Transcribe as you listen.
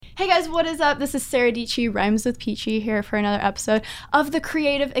Hey guys, what is up? This is Sarah Dici, Rhymes with Peachy, here for another episode of The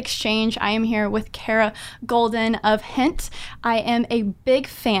Creative Exchange. I am here with Kara Golden of Hint. I am a big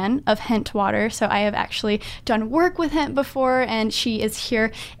fan of Hint water, so I have actually done work with Hint before, and she is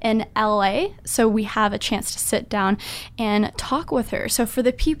here in LA, so we have a chance to sit down and talk with her. So for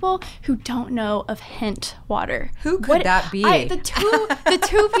the people who don't know of Hint water, who could that be? The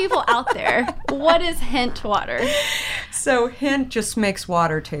two people out there, what is Hint water? So Hint just makes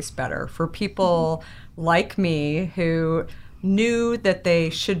water taste better for people like me who knew that they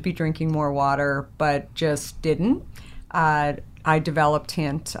should be drinking more water but just didn't. I developed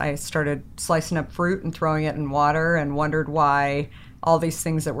Hint. I started slicing up fruit and throwing it in water and wondered why all these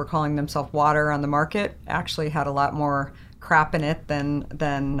things that were calling themselves water on the market actually had a lot more crap in it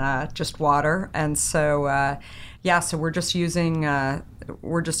than just water. And so so we're just using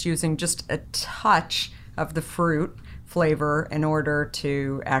just a touch of the fruit flavor in order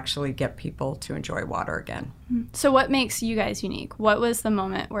to actually get people to enjoy water again. So what makes you guys unique? What was the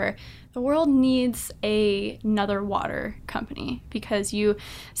moment where the world needs another water company? Because you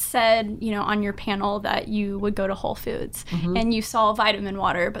said, on your panel that you would go to Whole Foods and you saw vitamin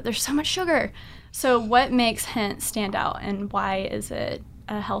water, but there's so much sugar. So what makes Hint stand out, and why is it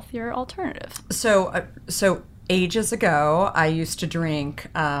a healthier alternative? So ages ago, I used to drink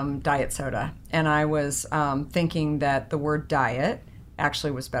diet soda, and I was thinking that the word diet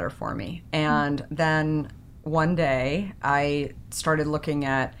actually was better for me. And then one day, I started looking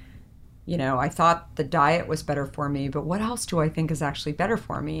at, I thought the diet was better for me, but what else do I think is actually better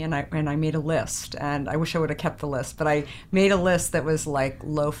for me? And I made a list, and I wish I would have kept the list, but I made a list that was like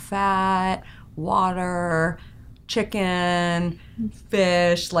low fat, water, chicken,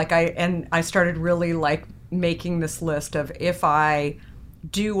 fish. I started really making this list of, if I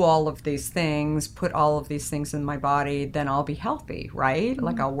do all of these things, put all of these things in my body, then I'll be healthy, right?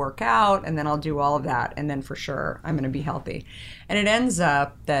 I'll work out and then I'll do all of that, and then for sure I'm going to be healthy. And it ends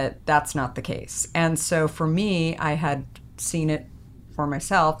up that that's not the case. And so for me, I had seen it for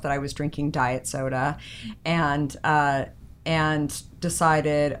myself that I was drinking diet soda, and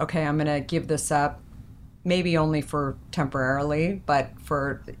decided, okay, I'm going to give this up. Maybe only for temporarily, but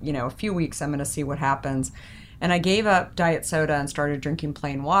for, a few weeks, I'm going to see what happens. And I gave up diet soda and started drinking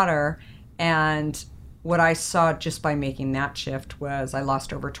plain water. And what I saw just by making that shift was I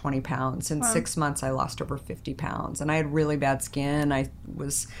lost over 20 pounds. In 6 months, I lost over 50 pounds. And I had really bad skin. I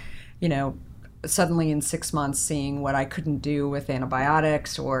was, suddenly in 6 months seeing what I couldn't do with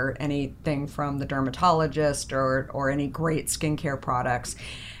antibiotics or anything from the dermatologist or any great skincare products.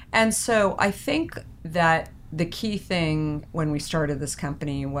 And so I think that the key thing when we started this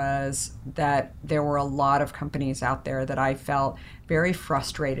company was that there were a lot of companies out there that I felt very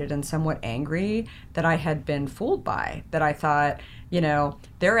frustrated and somewhat angry that I had been fooled by, that I thought,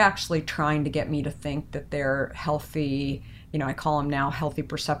 they're actually trying to get me to think that they're healthy. I call them now healthy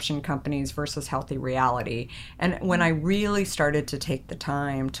perception companies versus healthy reality. And when I really started to take the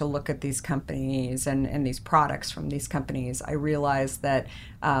time to look at these companies and these products from these companies, I realized that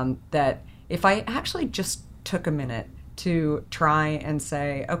that if I actually just took a minute to try and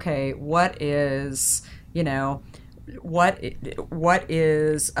say, okay, what is a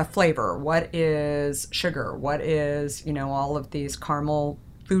flavor? What is sugar? What is, all of these caramel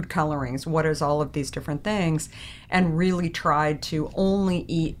food colorings, what is all of these different things, and really tried to only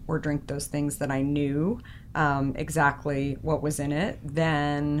eat or drink those things that I knew exactly what was in it,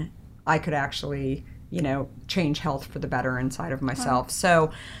 then I could actually, change health for the better inside of myself.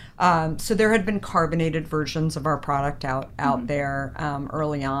 Wow. So there had been carbonated versions of our product out there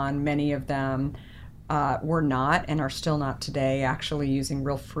early on. Many of them were not, and are still not today, actually using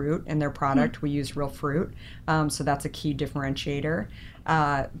real fruit in their product. We use real fruit, so that's a key differentiator.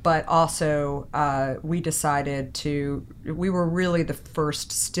 But also, we were really the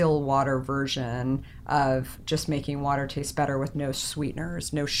first still water version of just making water taste better with no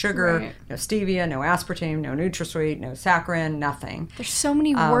sweeteners, no sugar, no stevia, no aspartame, no NutraSweet, no saccharin, nothing. There's so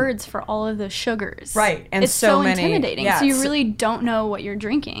many words for all of those sugars. Right. And it's so many, intimidating. Yeah, so you really don't know what you're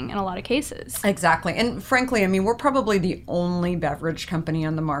drinking in a lot of cases. Exactly. And frankly, we're probably the only beverage company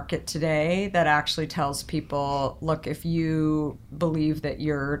on the market today that actually tells people, look, if you believe that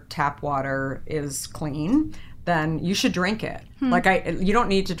your tap water is clean, then you should drink it. You don't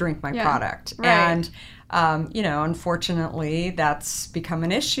need to drink my product. Right. And, unfortunately, that's become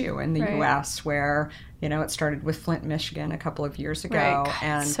an issue in the U.S. where, it started with Flint, Michigan a couple of years ago. Right.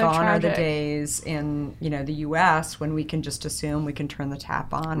 And so gone tragic. are the days in, the U.S. when we can just assume we can turn the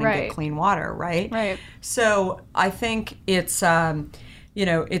tap on and get clean water, right? Right. So I think it's...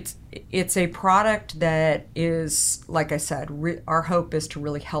 it's a product that is, like I said, our hope is to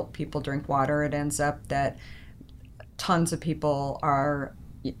really help people drink water. It ends up that tons of people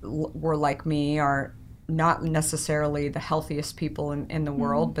were like me, are not necessarily the healthiest people in the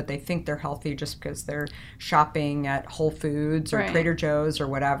world, but they think they're healthy just because they're shopping at Whole Foods or Trader Joe's or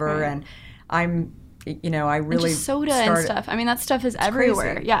whatever. And I really and just soda and stuff. I mean, that stuff is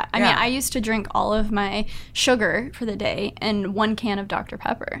everywhere. Crazy. Yeah. I mean, I used to drink all of my sugar for the day in 1 can of Dr.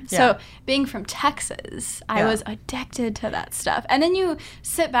 Pepper. So being from Texas, I was addicted to that stuff. And then you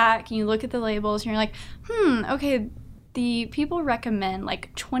sit back and you look at the labels and you're like, okay, the people recommend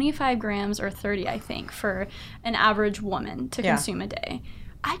like 25 grams or 30, I think, for an average woman to consume a day.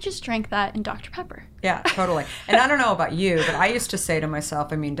 I just drank that in Dr. Pepper. Yeah, totally. And I don't know about you, but I used to say to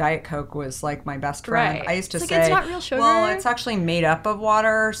myself, I mean, Diet Coke was like my best friend. Right. I used to it's say, it's not real sugar. Well, it's actually made up of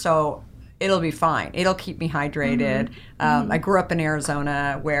water, so it'll be fine. It'll keep me hydrated. I grew up in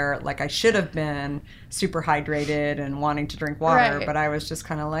Arizona where, like, I should have been super hydrated and wanting to drink water, but I was just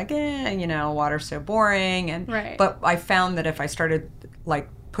kind of like, water's so boring. But I found that if I started, like,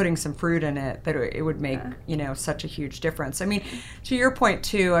 putting some fruit in it, that it would make such a huge difference. I mean, to your point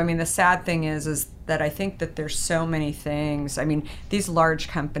too, I mean, the sad thing is that I think that there's so many things. I mean, these large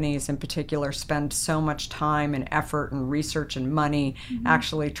companies in particular spend so much time and effort and research and money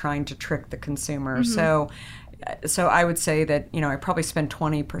actually trying to trick the consumer. So I would say that, I probably spend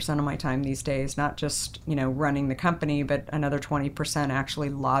 20% of my time these days, not just, running the company, but another 20% actually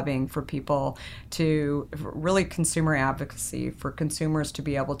lobbying for people to really consumer advocacy, for consumers to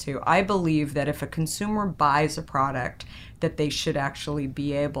be able to. I believe that if a consumer buys a product, that they should actually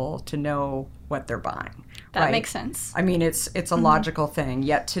be able to know what they're buying. That makes sense. I mean, it's a logical thing.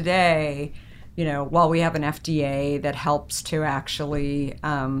 Yet today, while we have an FDA that helps to actually,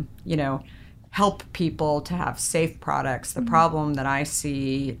 help people to have safe products. The problem that I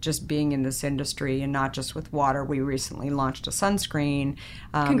see just being in this industry, and not just with water, we recently launched a sunscreen.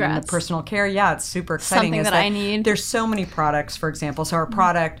 Congrats. In the personal care, it's super exciting. Something that I need. There's so many products, for example. So our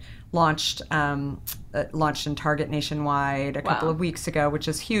product launched in Target nationwide a couple of weeks ago, which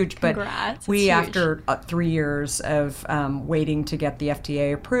is huge. But Congrats. we, after 3 years of waiting to get the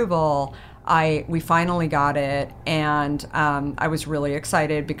FDA approval, we finally got it, and I was really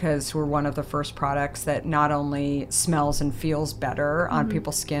excited because we're one of the first products that not only smells and feels better on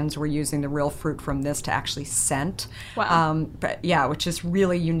people's skins. We're using the real fruit from this to actually scent. Wow. Which is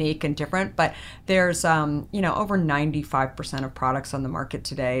really unique and different. But there's over 95% of products on the market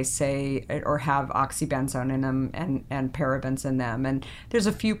today say or have oxybenzone in them and parabens in them. And there's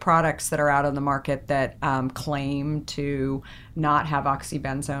a few products that are out on the market that claim to not have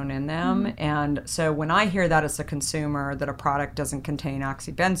oxybenzone in them. And so when I hear that as a consumer, that a product doesn't contain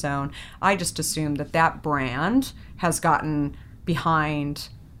oxybenzone, I just assume that brand has gotten behind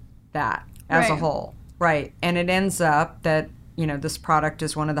that as a whole. Right. And it ends up that, this product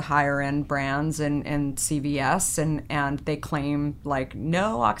is one of the higher end brands in CVS, and they claim like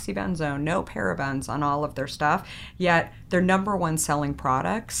no oxybenzone, no parabens on all of their stuff. Yet their number one selling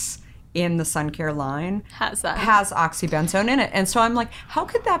products in the sun care line has oxybenzone in it. And so I'm like, how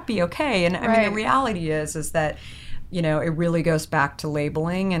could that be okay? And I mean, the reality is that, it really goes back to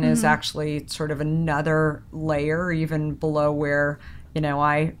labeling and is actually sort of another layer even below where,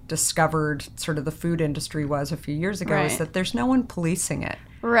 I discovered sort of the food industry was a few years ago, is that there's no one policing it.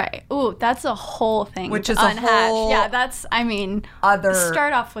 Right. Ooh, that's a whole thing. Which is unhatched. A whole that's,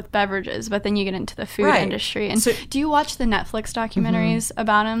 start off with beverages, but then you get into the food industry. And so, do you watch the Netflix documentaries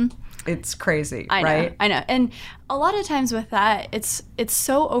about them? It's crazy, right? I know. And a lot of times with that, it's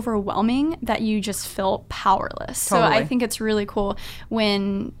so overwhelming that you just feel powerless. Totally. So I think it's really cool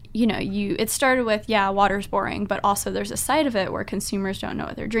when, it started with, water's boring, but also there's a side of it where consumers don't know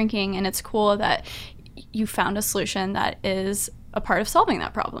what they're drinking. And it's cool that you found a solution that is a part of solving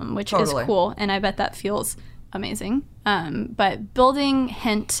that problem, which is cool. And I bet that feels amazing. But building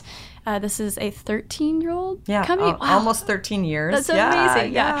Hint, this is a 13-year-old company. Wow. Almost 13 years. That's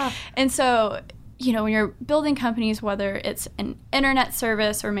amazing. Yeah. And so, when you're building companies, whether it's an internet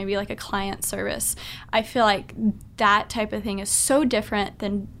service or maybe like a client service, I feel like that type of thing is so different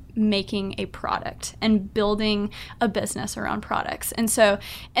than making a product and building a business around products. And so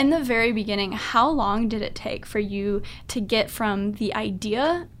in the very beginning, how long did it take for you to get from the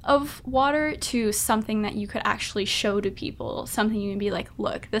idea of water to something that you could actually show to people, something you can be like,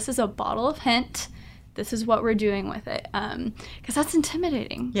 look, this is a bottle of Hint. this is what we're doing with it. Because that's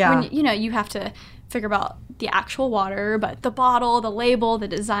intimidating. Yeah. When, you have to figure out the actual water, but the bottle, the label, the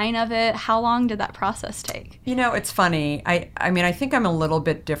design of it. How long did that process take? It's funny. I mean, I think I'm a little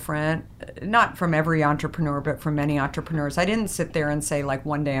bit different, not from every entrepreneur, but from many entrepreneurs. I didn't sit there and say, like,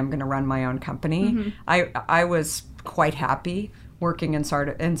 one day I'm going to run my own company. I was quite happy working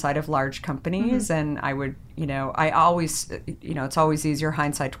inside of large companies, and I would, I always, it's always easier,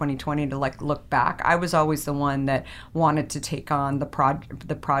 hindsight 2020, to like look back. I was always the one that wanted to take on the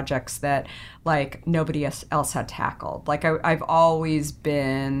projects that like nobody else had tackled. Like I've always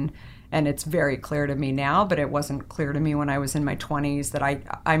been, and it's very clear to me now, but it wasn't clear to me when I was in my 20s, that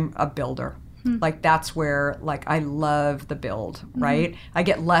I'm a builder. Like that's where like I love the build, right? I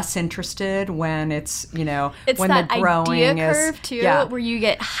get less interested when it's it's when that the growing idea curve too, where you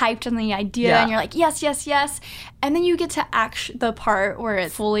get hyped on the idea and you're like yes, yes, yes, and then you get to the part where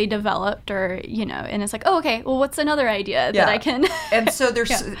it's fully developed, or and it's like, oh, okay, well, what's another idea that I can? And so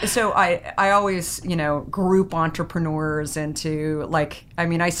there's so I always group entrepreneurs into, like, I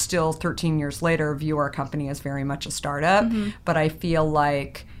mean, I still 13 years later view our company as very much a startup, but I feel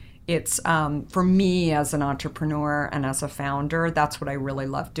like it's for me as an entrepreneur and as a founder, that's what I really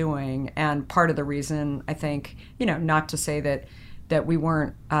love doing. And part of the reason, I think, not to say that we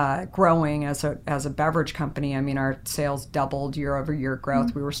weren't growing as a beverage company. I mean, our sales doubled year-over-year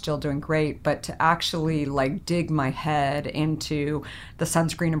growth. We were still doing great, but to actually like dig my head into the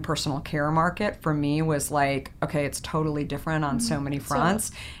sunscreen and personal care market for me was like, okay, it's totally different on so many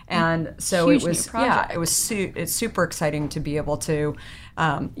fronts. And so it was, it's super exciting to be able to,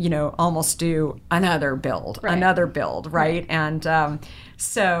 almost do another build, right? And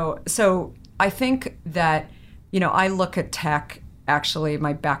so I think that, I look at tech. Actually,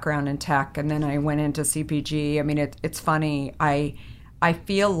 my background in tech, and then I went into CPG. I mean, it's funny. I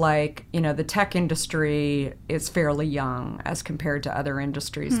feel like the tech industry is fairly young as compared to other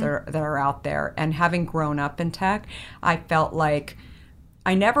industries that are out there. And having grown up in tech, I felt like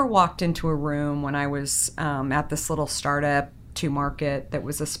I never walked into a room when I was at this little startup to market that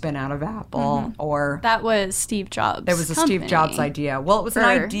was a spin out of Apple, or that was Steve Jobs. It was a Steve Jobs idea. Well, it was an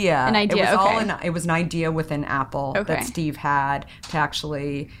idea. It was it was an idea within Apple that Steve had to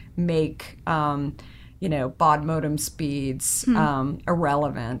actually make baud modem speeds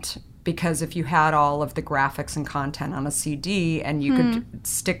irrelevant. Because if you had all of the graphics and content on a CD and you could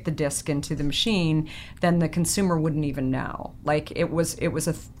stick the disc into the machine, then the consumer wouldn't even know. Like it was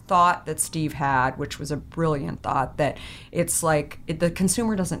a thought that Steve had, which was a brilliant thought, that it's like the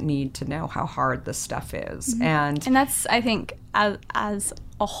consumer doesn't need to know how hard this stuff is. And that's, I think, as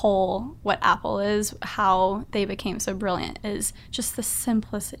a whole, what Apple is, how they became so brilliant, is just the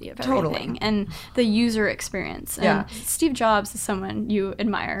simplicity of everything and the user experience. And Steve Jobs is someone you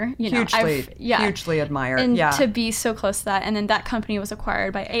admire, hugely admire. And to be so close to that, and then that company was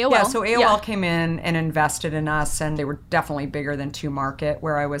acquired by AOL. Yeah, so AOL came in and invested in us, and they were definitely bigger than 2Market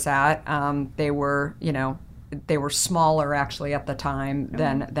where I was at. They were, they were smaller actually at the time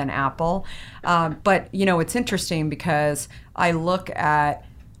than Apple. But, it's interesting because I look at,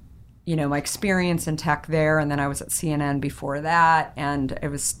 my experience in tech there, and then I was at CNN before that, and I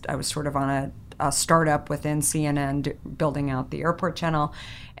was sort of on a startup within CNN building out the airport channel.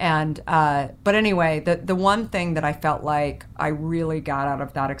 And but anyway, the one thing that I felt like I really got out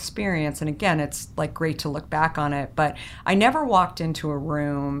of that experience, and again, it's like great to look back on it, but I never walked into a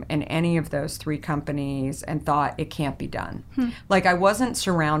room in any of those three companies and thought it can't be done. Like I wasn't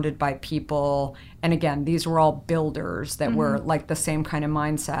surrounded by people, and again, these were all builders that were like the same kind of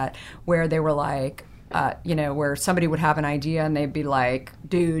mindset, where they were like, where somebody would have an idea and they'd be like,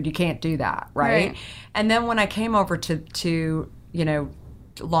 dude, you can't do that, right? And then when I came over to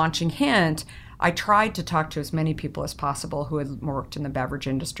launching Hint, I tried to talk to as many people as possible who had worked in the beverage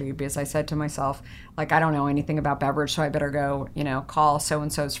industry, because I said to myself, like, I don't know anything about beverage, so I better go, call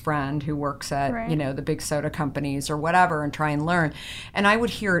so-and-so's friend who works at, the big soda companies or whatever, and try and learn. And I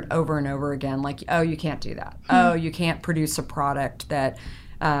would hear it over and over again, like, oh, you can't do that. Oh, you can't produce a product that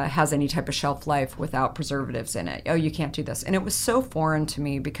has any type of shelf life without preservatives in it. Oh, you can't do this. And it was so foreign to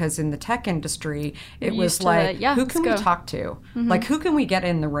me, because in the tech industry, it was like, who can we talk to? Like, who can we get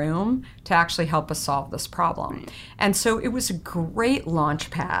in the room to actually help us solve this problem? And so it was a great launch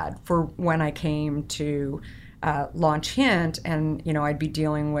pad for when I came to launch Hint, and I'd be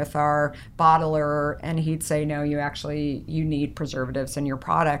dealing with our bottler, and he'd say, no, you need preservatives in your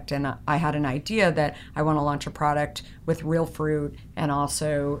product. And I had an idea that I want to launch a product with real fruit and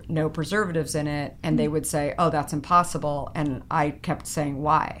also no preservatives in it, and they would say, oh, that's impossible. And I kept saying,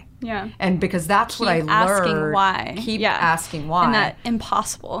 why? Yeah. And because that's what I Keep asking learned. why. Keep Yeah. asking why. And that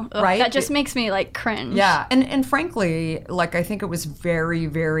impossible. Ugh, Right? That just makes me like cringe. Yeah. And frankly, like I think it was very,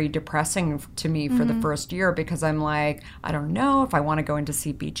 very depressing to me for the first year because I'm like, I don't know if I want to go into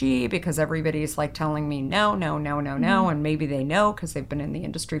CPG because everybody's like telling me no. And maybe they know because they've been in the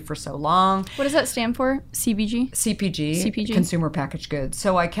industry for so long. What does that stand for? CBG? CPG. Consumer packaged goods.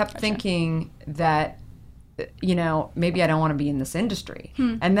 So I kept thinking that, you know, maybe I don't want to be in this industry.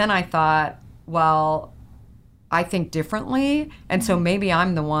 And then I thought, well, I think differently. And so maybe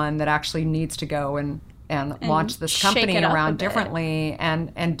I'm the one that actually needs to go and launch this shake company it up a around bit. differently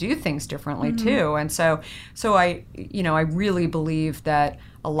and do things differently too. And so I, you know, I really believe that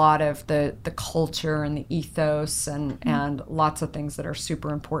a lot of the culture and the ethos and lots of things that are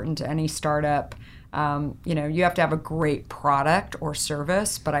super important to any startup. You know, you have to have a great product or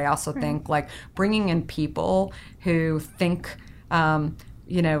service, but I also think like bringing in people who think,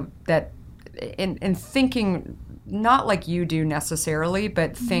 you know, that in thinking not like you do necessarily,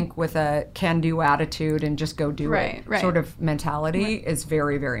 but think with a can-do attitude and just go do it sort of mentality is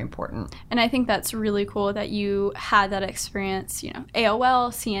very, very important. And I think that's really cool that you had that experience, you know, AOL,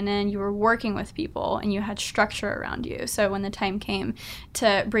 CNN, you were working with people and you had structure around you. So when the time came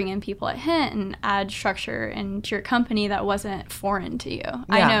to bring in people at Hint and add structure into your company, that wasn't foreign to you. Yeah.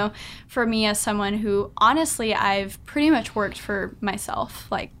 I know for me as someone who, honestly, I've pretty much worked for myself,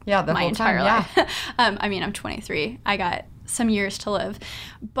 like my entire life. I mean, I'm 23. I got some years to live.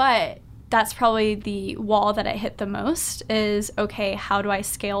 But that's probably the wall that I hit the most is, okay, how do I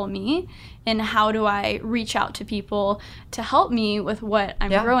scale me? And how do I reach out to people to help me with what I'm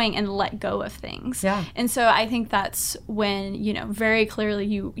growing and let go of things? Yeah. And so I think that's when, you know, very clearly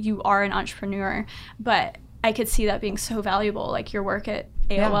you are an entrepreneur, but I could see that being so valuable, like your work at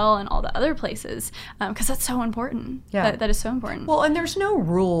AOL and all the other places, because that's so important. Yeah. That is so important. Well, and there's no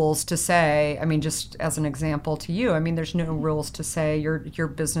rules to say, I mean, just as an example to you, I mean, there's no rules to say your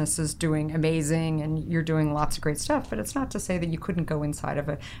business is doing amazing and you're doing lots of great stuff, but it's not to say that you couldn't go inside of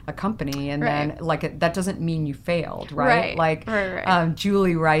a company and then, like, that doesn't mean you failed, right? Like,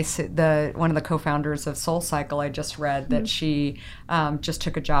 Julie Rice, one of the co-founders of SoulCycle, I just read that she just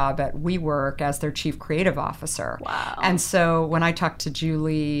took a job at WeWork as their chief creative officer. Wow. And so when I talked to Julie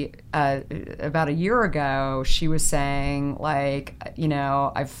about a year ago, she was saying, like, you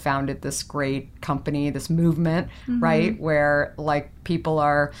know, I've founded this great company, this movement, right, where like people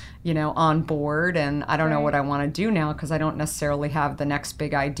are, you know, on board, and I don't know what I want to do now because I don't necessarily have the next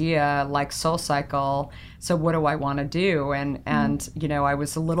big idea like SoulCycle. So what do I want to do? And you know, I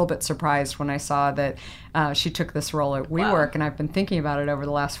was a little bit surprised when I saw that she took this role at WeWork, and I've been thinking about it over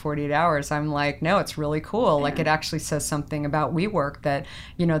the last 48 hours. I'm like, no, it's really cool. Like, it actually says something about WeWork that,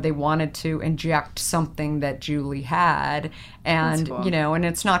 you know, they wanted to inject something that Julie had. And, you know, and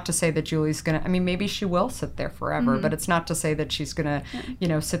it's not to say that Julie's going to, I mean, maybe she will sit there forever, but it's not to say that she's going to, you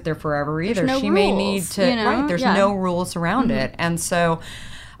know, sit there forever either. No she rules, may need to, you know? There's no rules around it. And so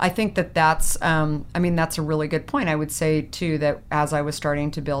I think that's, I mean, that's a really good point. I would say, too, that as I was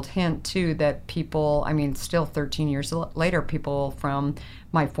starting to build Hint, too, that people, I mean, still 13 years later, people from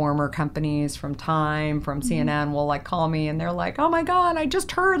my former companies, from Time, from CNN, will like call me and they're like, oh my God, I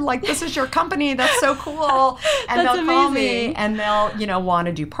just heard like this is your company. That's so cool. And they'll call me and they'll, you know, want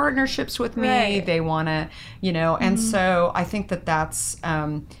to do partnerships with me. They want to, you know, and so I think that's,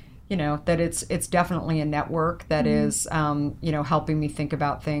 you know, that it's definitely a network that is, you know, helping me think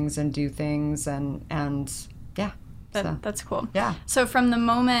about things and do things and yeah. That's cool. Yeah. So from the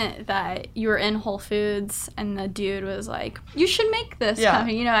moment that you were in Whole Foods and the dude was like, you should make this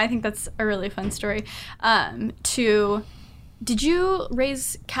company, you know, I think that's a really fun story, did you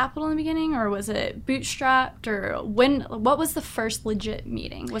raise capital in the beginning, or was it bootstrapped, or what was the first legit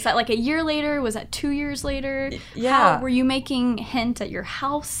meeting? Was that like a year later? Was that 2 years later? Yeah. How, were you making Hint at your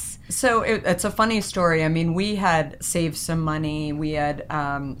house? So it's a funny story. I mean, we had saved some money. We had,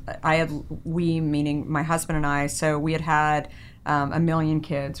 meaning my husband and I, so we had a million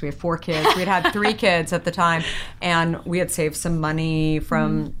kids. We had 4 kids. We had 3 kids at the time, and we had saved some money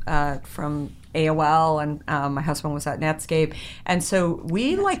from AOL, and my husband was at Netscape, and so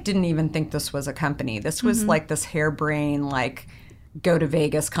we like didn't even think this was a company. This was like this harebrained, like, go to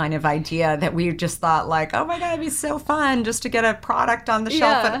Vegas kind of idea that we just thought like, oh my God, it'd be so fun just to get a product on the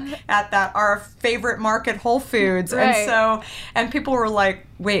shelf at that our favorite market, Whole Foods. And people were like,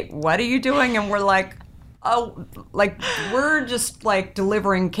 wait, what are you doing? And we're like, oh, like, we're just like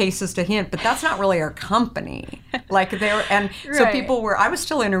delivering cases to Hint, but that's not really our company. Like, so people were, I was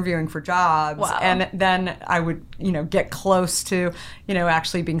still interviewing for jobs, and then I would, you know, get close to, you know,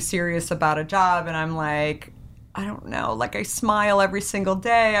 actually being serious about a job, and I'm like, I don't know, like I smile every single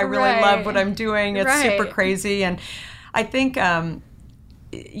day. I really Right. love what I'm doing. It's Right. super crazy. And I think,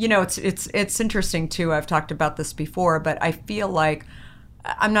 you know, it's interesting too. I've talked about this before, but I feel like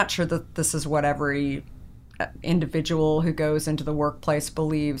I'm not sure that this is what every individual who goes into the workplace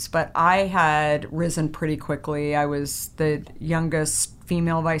believes, but I had risen pretty quickly. I was the youngest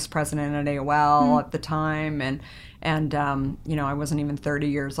female vice president at AOL at the time, and you know, I wasn't even 30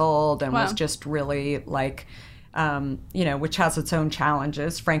 years old, and was just really like, you know, which has its own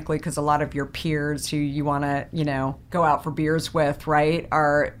challenges, frankly, because a lot of your peers who you want to, you know, go out for beers with, right,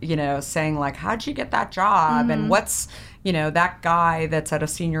 are, you know, saying like, how'd you get that job? And what's, you know, that guy that's at a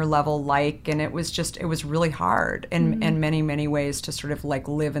senior level like, and it was really hard in many, many ways to sort of like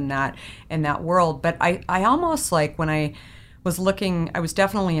live in that world. But I almost like when I was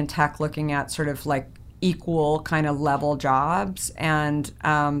definitely in tech looking at sort of like equal kind of level jobs, and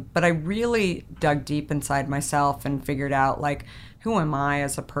but I really dug deep inside myself and figured out like, who am I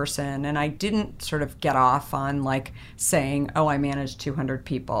as a person? And I didn't sort of get off on like saying, oh, I manage 200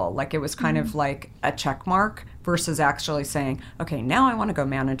 people. Like it was kind of like a check mark versus actually saying, okay, now I want to go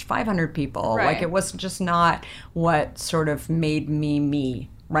manage 500 people. Right. Like it was just not what sort of made me,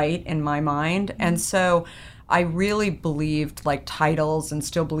 right, in my mind. And so I really believed like titles, and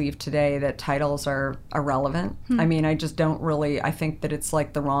still believe today that titles are irrelevant. I mean, I just don't really, I think that it's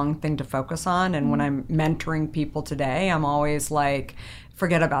like the wrong thing to focus on. And when I'm mentoring people today, I'm always like,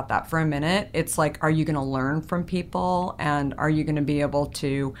 forget about that for a minute. It's like, are you going to learn from people? And are you going to be able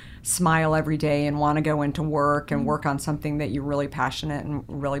to smile every day and want to go into work and work on something that you're really passionate and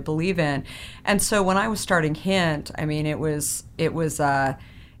really believe in? And so when I was starting Hint, I mean, it was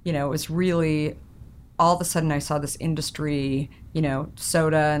you know, it was really, all of a sudden I saw this industry, you know,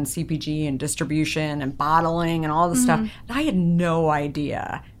 soda and CPG and distribution and bottling and all this stuff. And I had no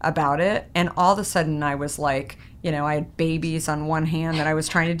idea about it. And all of a sudden I was like, you know, I had babies on one hand that I was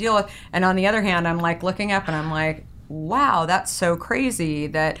trying to deal with. And on the other hand, I'm like looking up and I'm like, wow, that's so crazy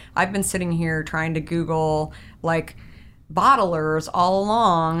that I've been sitting here trying to Google like bottlers all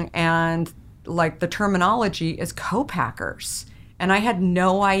along, and like the terminology is co-packers. And I had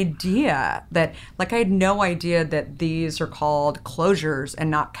no idea that, like, I had no idea that these are called closures and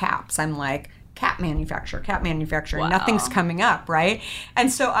not caps. I'm like, cap manufacturer, Wow. nothing's coming up, right?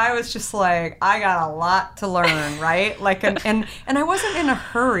 And so I was just like, I got a lot to learn, right? Like, and I wasn't in a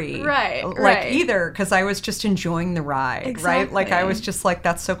hurry, Right, like right. either, because I was just enjoying the ride, right? Like, I Exactly. was just like,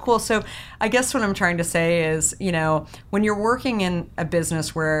 that's so cool. So I guess what I'm trying to say is, you know, when you're working in a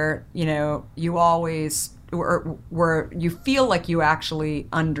business where, you know, you always, where you feel like you actually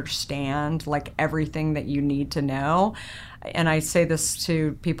understand like everything that you need to know. And I say this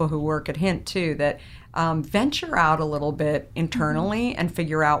to people who work at Hint too, that venture out a little bit internally and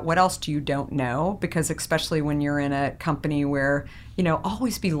figure out what else you don't know, because especially when you're in a company where, you know,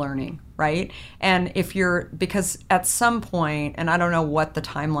 always be learning, right? And because at some point, and I don't know what the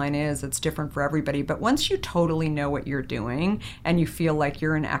timeline is, it's different for everybody, but once you totally know what you're doing and you feel like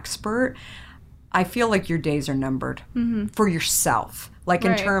you're an expert, I feel like your days are numbered for yourself. Like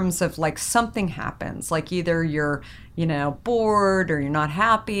in Right. terms of like something happens, like either you're, you know, bored or you're not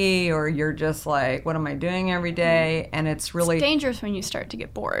happy, or you're just like, what am I doing every day? And it's really Dangerous when you start to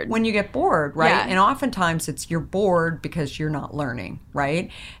get bored. when you get bored, right? Yeah. And oftentimes you're bored because you're not learning,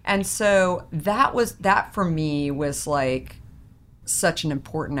 right? And so that for me was like such an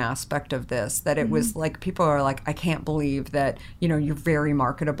important aspect of this, that it was like, people are like, I can't believe that, you know, you're very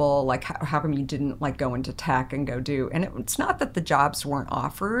marketable, like how come you didn't like go into tech and go do, and it's not that the jobs weren't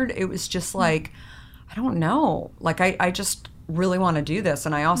offered, it was just like, I don't know, like I just really want to do this.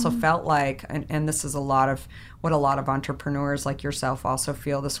 And I also felt like, and this is a lot of what a lot of entrepreneurs like yourself also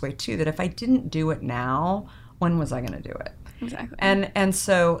feel this way too, that if I didn't do it now, when was I going to do it? Exactly. And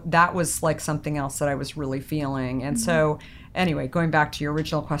so that was like something else that I was really feeling. And so anyway, going back to your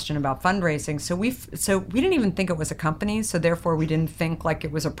original question about fundraising, so we didn't even think it was a company, so therefore we didn't think like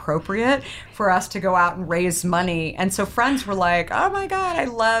it was appropriate for us to go out and raise money. And so friends were like, "Oh my God, I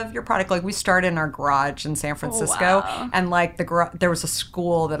love your product!" Like we started in our garage in San Francisco, wow. and like there was a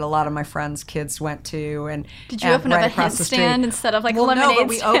school that a lot of my friends' kids went to, and Did you open up right a across Hint the street. stand instead of like a Well, lemonade no, but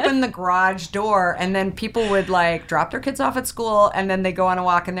we stand? opened the garage door, and then people would like drop their kids off at school, and then they go on a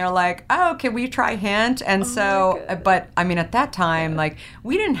walk, and they're like, "Oh, can we try Hint?" And so, but I mean, at that time, like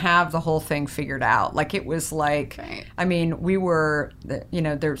we didn't have the whole thing figured out. Like it was like, Right. I mean, we were, you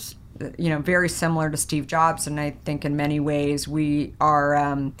know, there's, you know, very similar to Steve Jobs, and I think in many ways we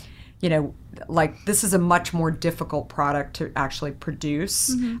are, you know, like this is a much more difficult product to actually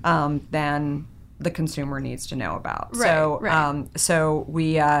produce than the consumer needs to know about. Right, So, right. so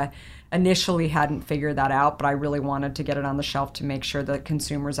we, initially hadn't figured that out, but I really wanted to get it on the shelf to make sure that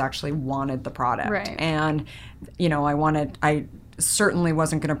consumers actually wanted the product. Right. And, I certainly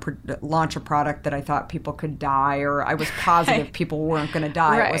wasn't going to launch a product that I thought people could die, or I was positive people weren't going to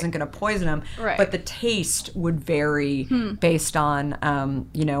die. Right. It wasn't going to poison them. Right. But the taste would vary based on,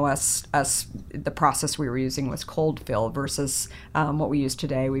 the process we were using was cold fill versus what we use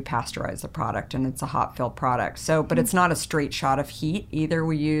today. We pasteurize the product, and it's a hot fill product. So, but it's not a straight shot of heat either.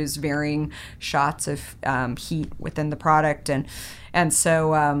 We use varying shots of heat within the product. And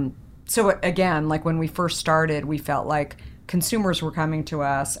so again, like when we first started, we felt like consumers were coming to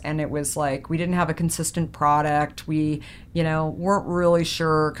us, and it was like we didn't have a consistent product. We, weren't really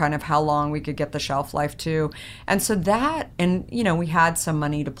sure kind of how long we could get the shelf life to. And so we had some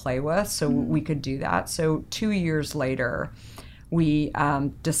money to play with, so we could do that. So 2 years later, we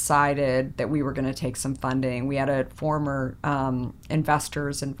decided that we were going to take some funding. We had a former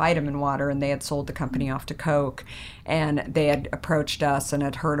investors in Vitamin Water, and they had sold the company off to Coke, and they had approached us and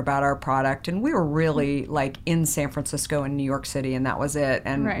had heard about our product, and we were really like in San Francisco and New York City, and that was it.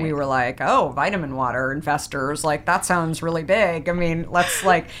 And Right. we were like, oh, Vitamin Water investors, like that sounds really big. I mean, let's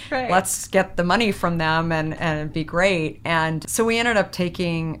Right. let's get the money from them and it'd be great. And so we ended up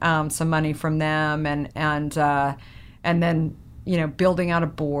taking some money from them, and then building out a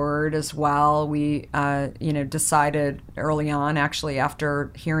board as well. We, decided early on, actually,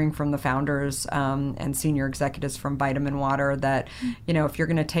 after hearing from the founders and senior executives from Vitamin Water that, if you're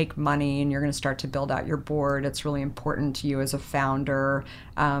going to take money and you're going to start to build out your board, it's really important to you as a founder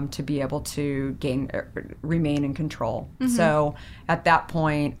to be able to remain in control. So at that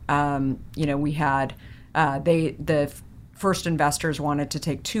point, we had the first investors wanted to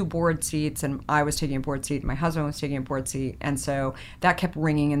take 2 board seats, and I was taking a board seat, and my husband was taking a board seat. And so that kept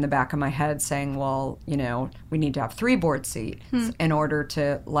ringing in the back of my head saying, well, we need to have 3 board seats in order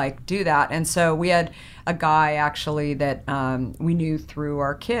to do that. And so we had a guy actually that we knew through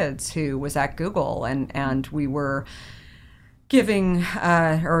our kids who was at Google, and we were giving,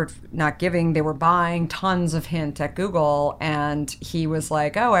 or not giving, they were buying tons of Hint at Google. And he was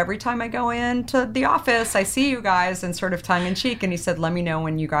like, oh, every time I go into the office, I see you guys, and sort of tongue in cheek. And he said, let me know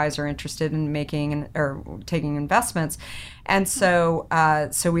when you guys are interested in making or taking investments. And so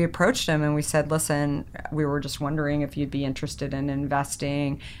we approached him and we said, listen, we were just wondering if you'd be interested in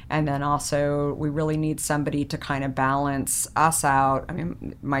investing. And then also we really need somebody to kind of balance us out. I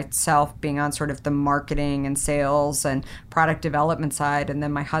mean, myself being on sort of the marketing and sales and product development side. And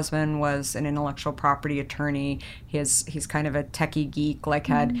then my husband was an intellectual property attorney. He's kind of a techie geek,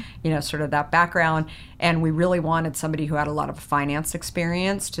 had, sort of that background. And we really wanted somebody who had a lot of finance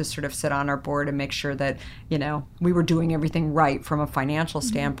experience to sort of sit on our board and make sure that, we were doing everything right from a financial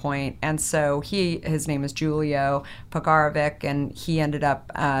standpoint. And so his name is Julio Pogarovic, and he ended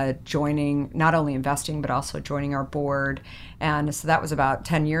up joining, not only investing, but also joining our board. And so that was about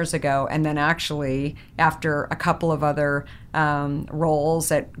 10 years ago. And then actually, after a couple of other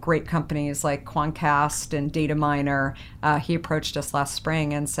roles at great companies like Quantcast and Dataminr, he approached us last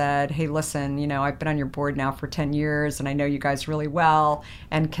spring and said, hey, listen, I've been on your board now for 10 years, and I know you guys really well,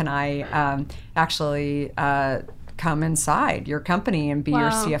 and can I actually come inside your company and be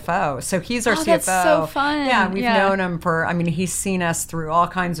your CFO. So he's our CFO. That's so fun. Yeah, we've known him he's seen us through all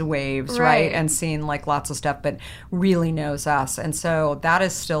kinds of waves, right? And seen lots of stuff, but really knows us. And so that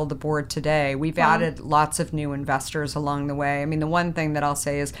is still the board today. We've added lots of new investors along the way. I mean, the one thing that I'll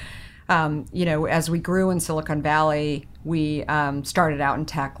say is, as we grew in Silicon Valley, we started out in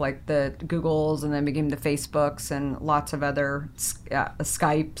tech, like the Googles, and then became the Facebooks and lots of other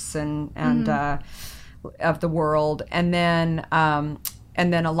Skypes and of the world. And then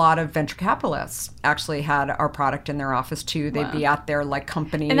a lot of venture capitalists actually had our product in their office too. They'd be at their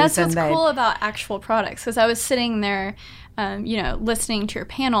companies. And that's what's cool about actual products, because I was sitting there, listening to your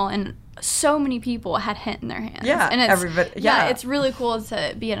panel, and so many people had Hint in their hands. Yeah, and everybody. It's really cool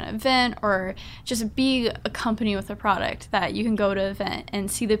to be at an event or just be a company with a product that you can go to an event and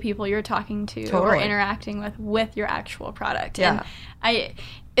see the people you're talking to or interacting with your actual product. Yeah. And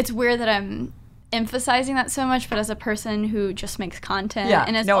it's weird that I'm emphasizing that so much, but as a person who just makes content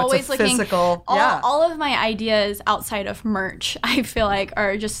and is always looking physical, all of my ideas outside of merch, I feel like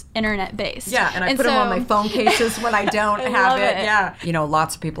are just internet based. Yeah, and I put them on my phone cases when I don't have it. Yeah,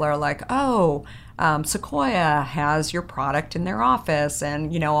 lots of people are like, oh, Sequoia has your product in their office,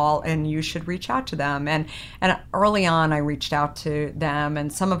 and and you should reach out to them. And early on, I reached out to them,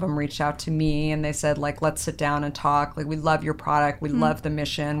 and some of them reached out to me, and they said, let's sit down and talk. We love your product, we love the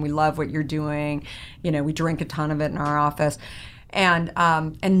mission, we love what you're doing. We drink a ton of it in our office. and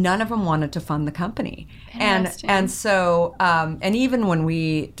none of them wanted to fund the company. Interesting. And so and even when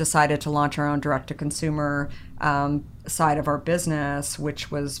we decided to launch our own direct to consumer side of our business,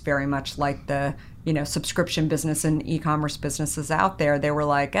 which was very much like the subscription business and e-commerce businesses out there, they were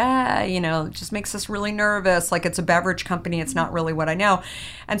like, it just makes us really nervous. Like, it's a beverage company. It's not really what I know.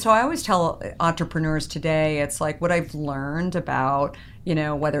 And so I always tell entrepreneurs today, it's like what I've learned about,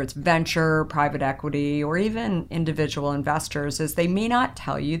 whether it's venture, private equity, or even individual investors, is they may not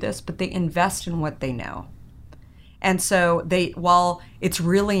tell you this, but they invest in what they know. And so while it's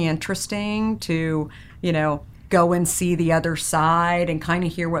really interesting to, go and see the other side and kind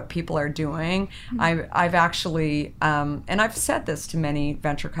of hear what people are doing. Mm-hmm. I've actually, and I've said this to many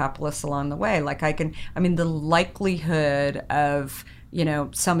venture capitalists along the way, like the likelihood of,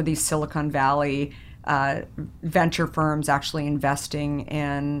 some of these Silicon Valley venture firms actually investing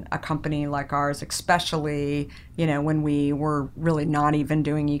in a company like ours, especially, when we were really not even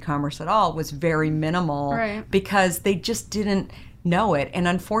doing e-commerce at all, was very minimal. Right. Because they just didn't know it. And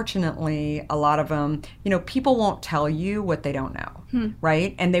unfortunately, a lot of them, people won't tell you what they don't know,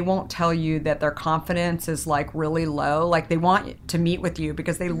 right? And they won't tell you that their confidence is like really low. Like, they want to meet with you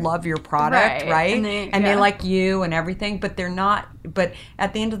because they love your product, right? And they like you and everything, but they're not. But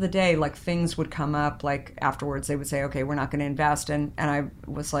at the end of the day, like, things would come up, like afterwards they would say, okay, we're not going to invest. And I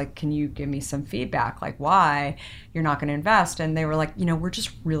was like, can you give me some feedback? Like, why you're not going to invest? And they were like, we're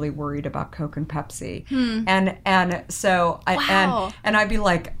just really worried about Coke and Pepsi. And so and I'd be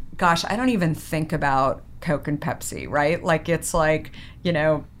like, gosh, I don't even think about Coke and Pepsi, right? Like, it's like,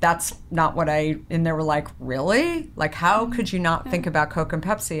 that's not what and they were like, really? Like, how could you not think about Coke and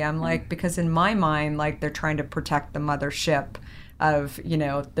Pepsi? I'm like, because in my mind, like, they're trying to protect the mothership of,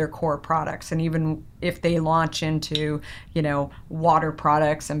 their core products. And even if they launch into, water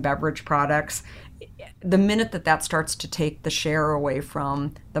products and beverage products, the minute that starts to take the share away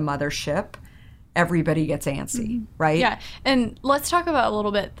from the mothership, everybody gets antsy, right? Yeah. And let's talk about a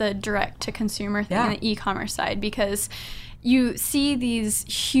little bit the direct to consumer thing and the e-commerce side, because you see these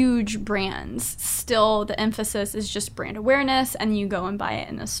huge brands, still the emphasis is just brand awareness, and you go and buy it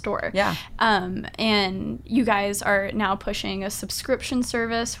in the store. Yeah. And you guys are now pushing a subscription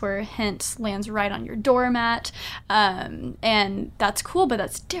service where Hint lands right on your doormat. And that's cool, but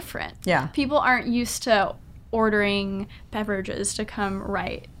that's different. Yeah. People aren't used to ordering beverages to come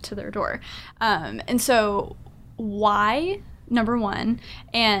right to their door. And so why, number one,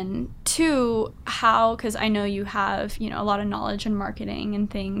 and two, how, because I know you have, a lot of knowledge in marketing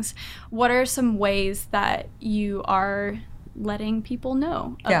and things, what are some ways that you are letting people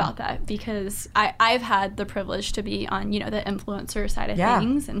know about that? Because I've had the privilege to be on, the influencer side of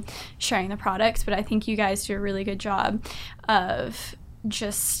things and sharing the products, but I think you guys do a really good job of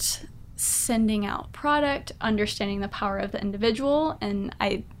just sending out product, understanding the power of the individual, and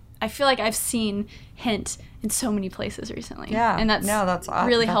I feel like I've seen Hint in so many places recently. Yeah, and that's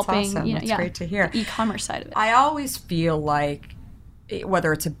really helping. Awesome. That's great to hear. The e-commerce side of it. I always feel like,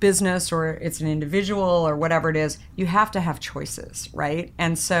 whether it's a business or it's an individual or whatever it is, you have to have choices, right?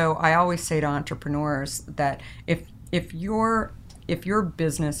 And so I always say to entrepreneurs that if your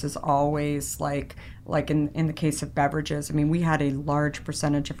business is always like in the case of beverages, I mean, we had a large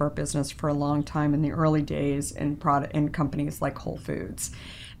percentage of our business for a long time in the early days in companies like Whole Foods.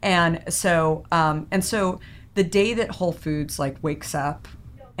 And so the day that Whole Foods wakes up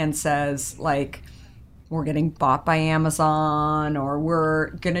and says we're getting bought by Amazon, or we're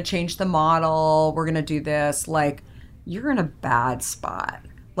going to change the model, we're going to do this, you're in a bad spot.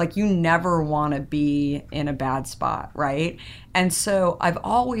 You never want to be in a bad spot, right? And so I've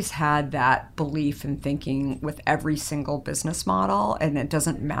always had that belief and thinking with every single business model, and it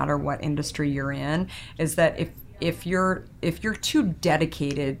doesn't matter what industry you're in, is that if you're too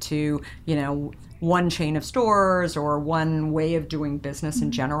dedicated to, one chain of stores or one way of doing business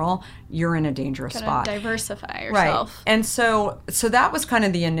in general, you're in a dangerous spot. Diversify yourself. Right. And so that was kind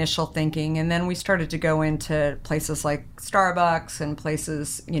of the initial thinking. And then we started to go into places like Starbucks and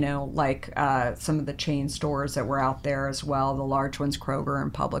places, some of the chain stores that were out there as well, the large ones, Kroger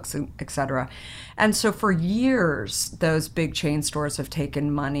and Publix, et cetera. And so for years, those big chain stores have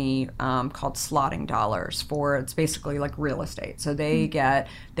taken money called slotting dollars it's basically like real estate. So they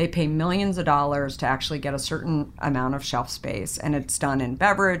pay millions of dollars to actually get a certain amount of shelf space, and it's done in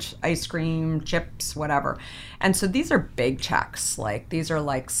beverage, ice cream, chips, whatever. And so these are big checks. These are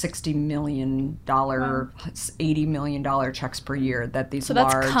 $60 million, $80 million checks per year that these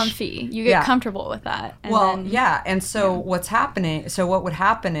large... So that's comfy. You get comfortable with that. And so what would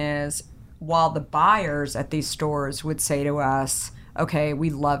happen is, while the buyers at these stores would say to us, okay, we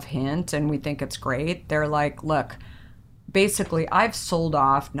love Hint and we think it's great, they're like, look, basically I've sold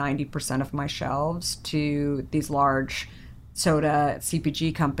off 90% of my shelves to these large soda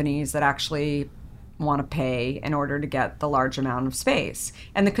CPG companies that actually want to pay in order to get the large amount of space.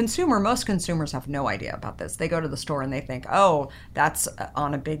 And the consumer, most consumers have no idea about this. They go to the store and they think, oh, that's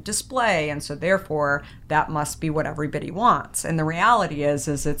on a big display, and so therefore that must be what everybody wants. And the reality is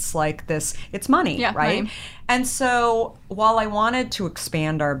it's like this, it's money, right? Money. And so while I wanted to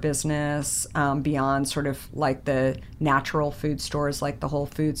expand our business beyond sort of like the natural food stores like the Whole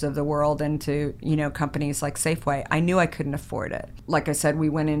Foods of the world into, you know, companies like Safeway, I knew I couldn't afford it. Like I said, we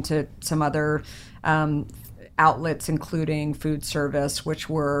went into some other outlets, including food service, which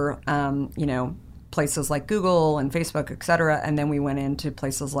were, you know, places like Google and Facebook, et cetera. And then we went into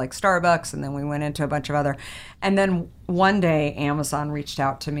places like Starbucks, and then we went into a bunch of other. And then one day, Amazon reached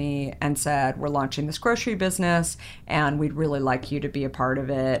out to me and said, we're launching this grocery business, and we'd really like you to be a part of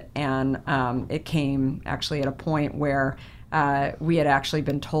it. And it came actually at a point where we had actually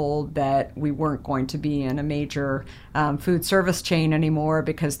been told that we weren't going to be in a major food service chain anymore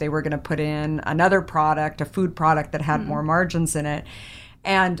because they were going to put in another product, a food product that had more margins in it.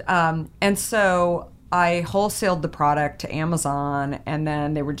 And so I wholesaled the product to Amazon, and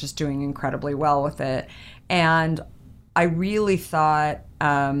then they were just doing incredibly well with it. And I really thought,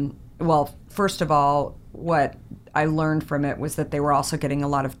 well, first of all, what I learned from it was that they were also getting a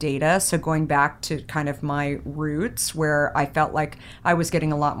lot of data. So going back to kind of my roots, where I felt like I was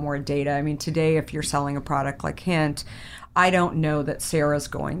getting a lot more data. I mean, today, if you're selling a product like Hint, I don't know that Sarah's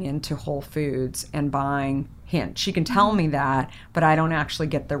going into Whole Foods and buying Hint. She can tell me that, but I don't actually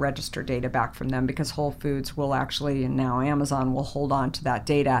get the register data back from them because Whole Foods will actually, and now Amazon will hold on to that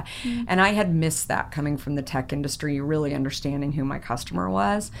data. And I had missed that coming from the tech industry, really understanding who my customer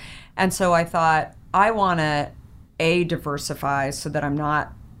was. And so I thought, I want to, diversify so that I'm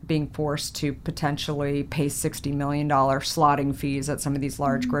not being forced to potentially pay $60 million slotting fees at some of these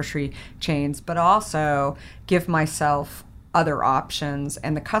large grocery chains, but also give myself other options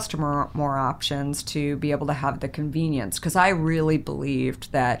and the customer more options to be able to have the convenience. Because I really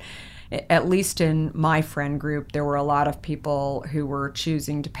believed that, at least in my friend group, there were a lot of people who were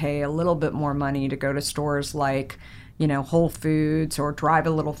choosing to pay a little bit more money to go to stores like, you know, Whole Foods, or drive a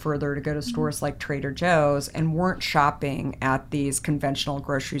little further to go to stores like Trader Joe's, and weren't shopping at these conventional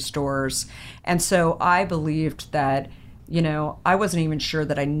grocery stores. And so I believed that, you know, I wasn't even sure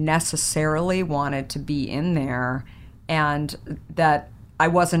that I necessarily wanted to be in there, and that I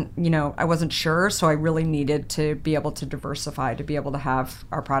wasn't sure. So I really needed to be able to diversify, to be able to have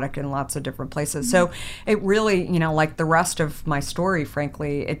our product in lots of different places. So it really, you know, like the rest of my story,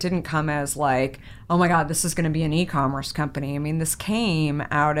 frankly, it didn't come as like, oh my God, this is going to be an e-commerce company. I mean, this came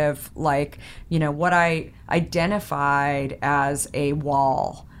out of like, you know, what I identified as a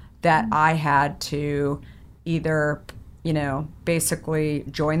wall that I had to either, you know, basically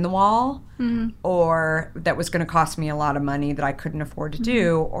join the wall, or that was going to cost me a lot of money that I couldn't afford to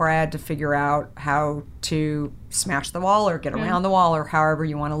do, or I had to figure out how to smash the wall or get around the wall, or however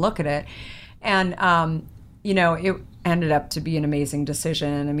you want to look at it. And, you know, it ended up to be an amazing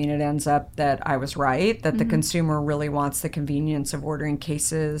decision. I mean, it ends up that I was right, that the consumer really wants the convenience of ordering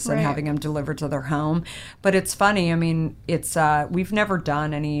cases and having them delivered to their home. But it's funny, I mean, it's we've never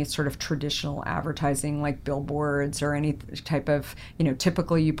done any sort of traditional advertising like billboards or any type of, you know,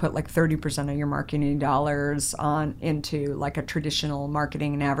 typically you put like 30% of your marketing dollars into like a traditional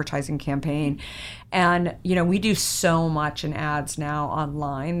marketing and advertising campaign. And, you know, we do so much in ads now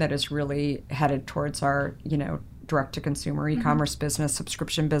online that is really headed towards our, you know, direct-to-consumer e-commerce business,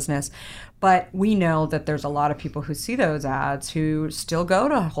 subscription business. But we know that there's a lot of people who see those ads who still go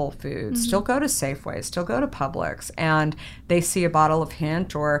to Whole Foods, still go to Safeway, still go to Publix, and they see a bottle of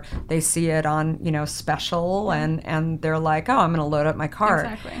Hint, or they see it on, you know, special, and they're like, oh, I'm going to load up my cart.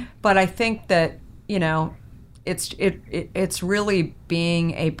 Exactly. But I think that, you know, it's really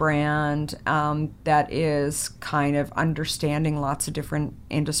being a brand that is kind of understanding lots of different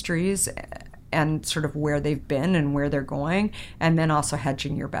industries and sort of where they've been and where they're going, and then also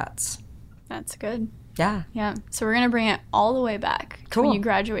hedging your bets. That's good. Yeah. Yeah. So we're going to bring it all the way back to when you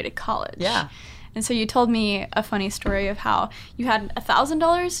graduated college. Yeah. And so you told me a funny story of how you had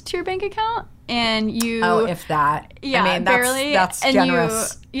 $1,000 to your bank account, and you... Oh, if that. Yeah, I mean, barely. That's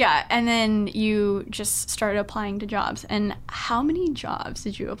generous. And then you just started applying to jobs. And how many jobs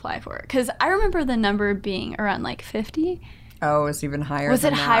did you apply for? Because I remember the number being around like 50. Oh, it was even higher Was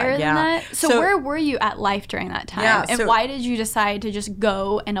than it that. higher Yeah. than that? So where were you at Life during that time? Yeah, And so- why did you decide to just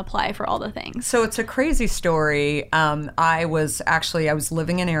go and apply for all the things? So it's a crazy story. I was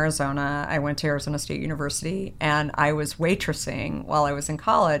living in Arizona. I went to Arizona State University, and I was waitressing while I was in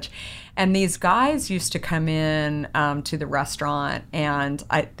college. And these guys used to come in to the restaurant, and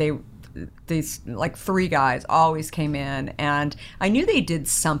these like three guys always came in, and I knew they did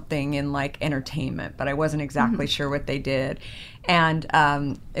something in like entertainment, but I wasn't exactly sure what they did. And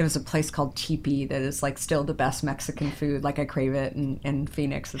it was a place called Teepee that is like still the best Mexican food. Like I crave it in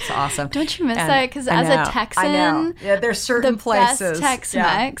Phoenix. It's awesome. Don't you miss And that? Because I as know, a Texan, I know. Yeah, there's certain the places. best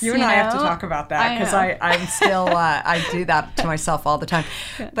Tex-Mex, You and I have to know? talk about that because I know. I'm still I do that to myself all the time.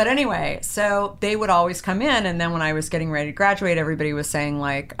 But anyway, so they would always come in, and then when I was getting ready to graduate, everybody was saying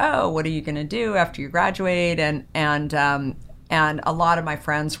like, "Oh, what are you going to do after you graduate?" And a lot of my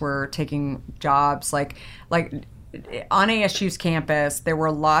friends were taking jobs like on ASU's campus. There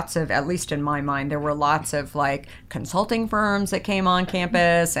were lots of, at least in my mind, there were lots of like consulting firms that came on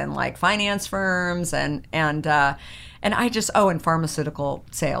campus and like finance firms and I just, and pharmaceutical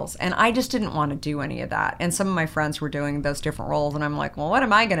sales. And I just didn't want to do any of that. And some of my friends were doing those different roles. And I'm like, well, what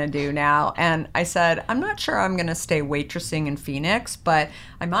am I going to do now? And I said, I'm not sure I'm going to stay waitressing in Phoenix, but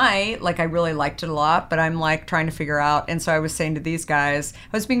I might. Like, I really liked it a lot, but I'm like trying to figure out. And so I was saying to these guys,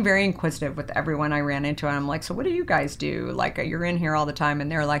 I was being very inquisitive with everyone I ran into. And I'm like, so what do you guys do? Like, you're in here all the time.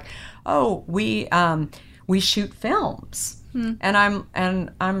 And they're like, oh, we shoot films. And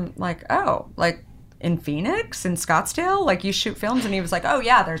I'm like, oh, like, in Phoenix, in Scottsdale, like you shoot films? And he was like, oh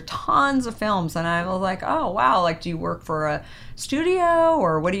yeah, there's tons of films. And I was like, oh wow, like do you work for a studio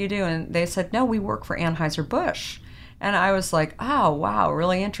or what do you do? And they said, no, we work for Anheuser-Busch. And I was like, oh wow,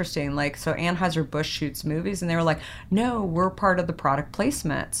 really interesting. Like, so Anheuser-Busch shoots movies? And they were like, no, we're part of the product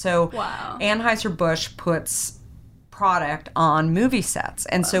placement. So Wow. Anheuser-Busch puts product on movie sets,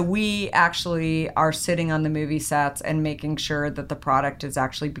 and so we actually are sitting on the movie sets and making sure that the product is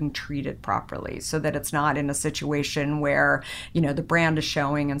actually being treated properly, so that it's not in a situation where the brand is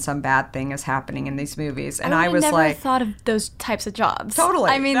showing and some bad thing is happening in these movies. And I was never like, thought of those types of jobs.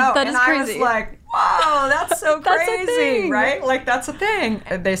 totally. I mean, No, that is and crazy. I was like, whoa, that's so That's a crazy, thing. right? Like that's a thing.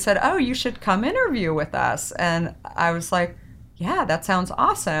 And they said, oh, you should come interview with us, and I was like, yeah, that sounds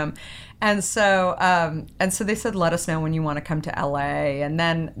awesome. And so they said, let us know when you want to come to LA. And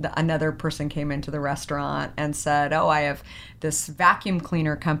then another person came into the restaurant and said, oh, I have this vacuum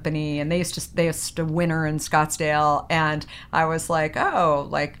cleaner company. And they used to winter in Scottsdale. And I was like, oh,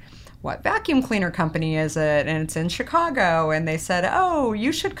 like, what vacuum cleaner company is it? And it's in Chicago. And they said, oh,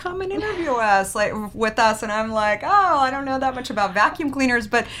 you should come and interview us, like with us. And I'm like, oh, I don't know that much about vacuum cleaners,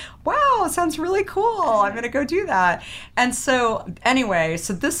 but wow, it sounds really cool. I'm going to go do that. And so anyway,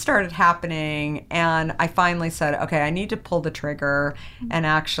 so this started happening, and I finally said, okay, I need to pull the trigger, and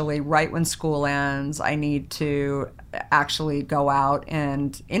actually right when school ends, I need to actually go out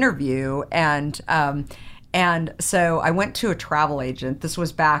and interview. And so I went to a travel agent. This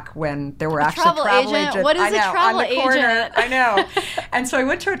was back when there were actually travel agents. What is I know, a travel on the corner. agent? I know. And so I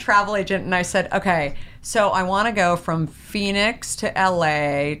went to a travel agent and I said, okay, so I want to go from Phoenix to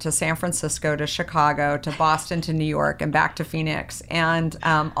LA to San Francisco to Chicago to Boston to New York and back to Phoenix, and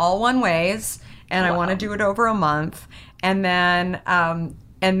all one ways. And I want to do it over a month. And then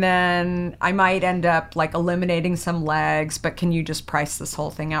I might end up like eliminating some legs, but can you just price this whole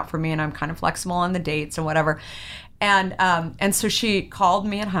thing out for me? And I'm kind of flexible on the dates and whatever. And so she called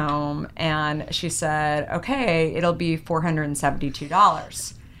me at home and she said, okay, it'll be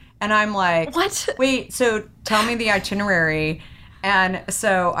 $472. And I'm like, what? Wait, so tell me the itinerary. And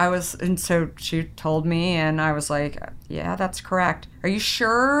so she told me, and I was like, yeah, that's correct. Are you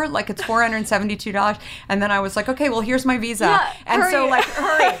sure? Like, it's $472? And then I was like, okay, well, here's my visa. Yeah, and hurry. so, like,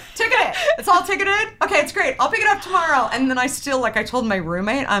 hurry, ticket it. It's all ticketed? Okay, it's great. I'll pick it up tomorrow. And then I told my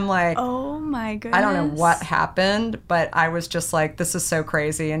roommate, I'm like, Oh my goodness. I don't know what happened, but I was just like, this is so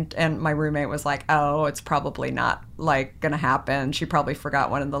crazy. And my roommate was like, oh, it's probably not like gonna happen. She probably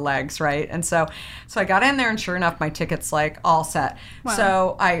forgot one of the legs, right? And so I got in there, and sure enough, my ticket's like all set.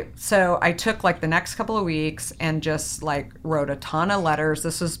 Wow. So I took like the next couple of weeks and just like wrote a ton of letters.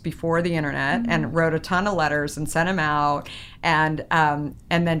 This was before the internet, and wrote a ton of letters and sent them out, and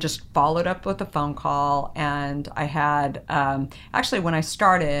then just followed up with a phone call. And I had actually, when I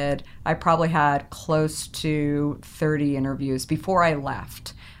started, I probably had close to 30 interviews before I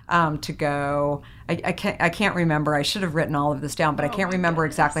left. to go. I can't remember. I should have written all of this down, but I can't remember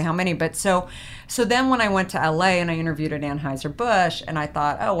exactly how many. But so then when I went to LA and I interviewed at Anheuser-Busch, and I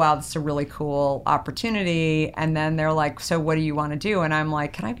thought, oh wow, this is a really cool opportunity. And then they're like, so what do you want to do? And I'm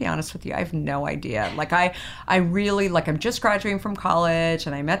like, can I be honest with you? I have no idea. Like I really, like, I'm just graduating from college,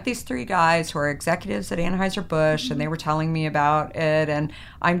 and I met these 3 guys who are executives at Anheuser-Busch, and they were telling me about it, and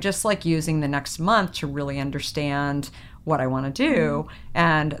I'm just like using the next month to really understand what I want to do.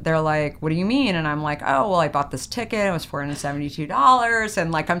 And they're like, what do you mean? And I'm like, oh, well, I bought this ticket. It was $472.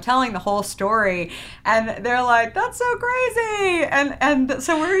 And like, I'm telling the whole story. And they're like, that's so crazy. And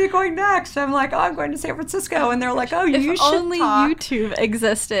so where are you going next? I'm like, oh, I'm going to San Francisco. And they're like, oh, you should only YouTube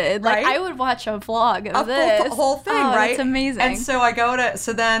existed. Like, right? I would watch a vlog of this. The whole thing, right? It's amazing. And so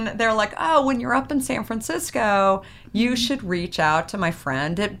so then they're like, oh, when you're up in San Francisco, you should reach out to my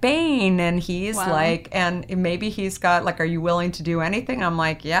friend at Bain. And he's like, and maybe he's got, like, are you willing to do anything? I'm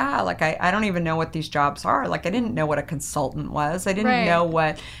like, yeah, like, I don't even know what these jobs are. Like, I didn't know what a consultant was. I didn't know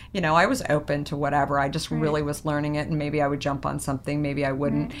what, I was open to whatever. I just really was learning it, and maybe I would jump on something, maybe I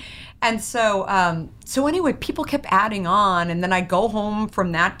wouldn't. And so anyway, people kept adding on, and then I'd go home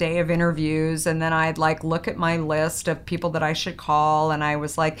from that day of interviews, and then I'd like look at my list of people that I should call, and I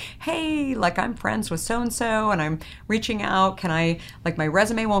was like, hey, like, I'm friends with so-and-so, and I'm reaching out. Can I, like, my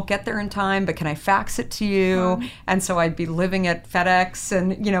resume won't get there in time, but can I fax it to you? And so I'd be living at FedEx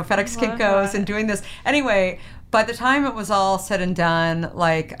and, FedEx Kinko's and doing this. Anyway, by the time it was all said and done,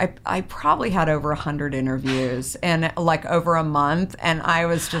 like, I probably had over 100 interviews and like over a month, and I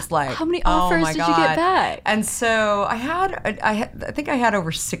was just like, how many offers did you get back? And so I think I had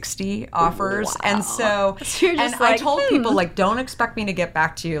over 60 offers. Wow. And so, you're just I told people, like, don't expect me to get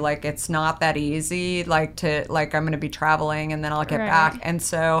back to you. Like, it's not that easy. Like, I'm going to be traveling and then I'll get back. And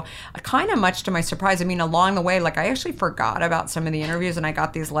so, kind of much to my surprise, I mean, along the way, like, I actually forgot about some of the interviews, and I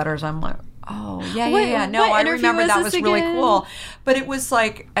got these letters. I'm like, oh, yeah. No, I remember that was really cool. But it was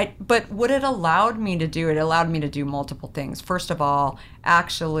like, but what it allowed me to do, it allowed me to do multiple things. First of all,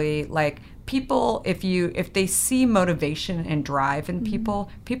 actually, like, people, if they see motivation and drive in people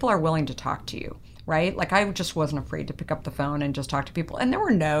are willing to talk to you. Right? Like, I just wasn't afraid to pick up the phone and just talk to people. And there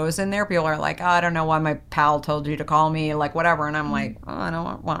were no's, and there people are like, oh, I don't know why my pal told you to call me, like, whatever. And I'm like, oh, I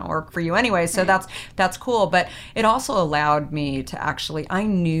don't want to work for you anyway. So that's cool. But it also allowed me to actually, I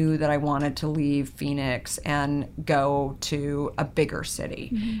knew that I wanted to leave Phoenix and go to a bigger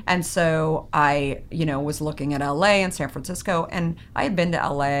city. And so I, was looking at LA and San Francisco, and I had been to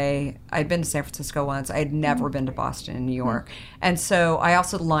LA, I'd been to San Francisco once. I had never been to Boston and New York. And so I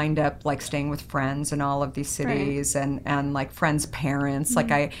also lined up, like, staying with friends in all of these cities, and like friends' parents. Like,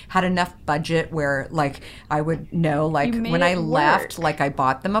 I had enough budget where, like, I would know, like, when I left, like, I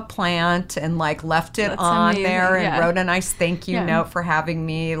bought them a plant and, like, left it on there and wrote a nice thank you note for having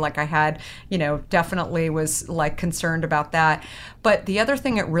me. Like, I had, definitely was, like, concerned about that. But the other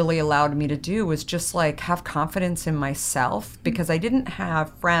thing it really allowed me to do was just, like, have confidence in myself, because I didn't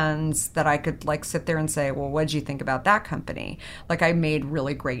have friends that I could, like, sit there and say, well, what did you think about that company? Like, I made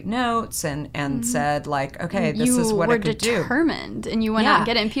really great notes and said, like, okay, this is what I could do. You were determined, and you went out and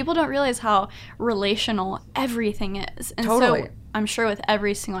get it. And people don't realize how relational everything is. And so I'm sure with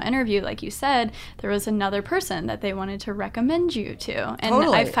every single interview, like you said, there was another person that they wanted to recommend you to. And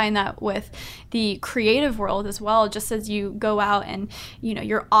I find that with the creative world as well, just as you go out and,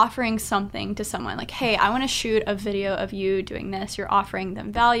 you're offering something to someone, like, hey, I want to shoot a video of you doing this. You're offering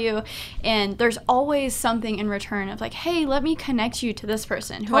them value. And there's always something in return of, like, hey, let me connect you to this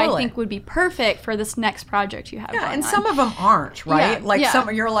person who I think would be perfect for this next project you have going on. Some of them aren't, right?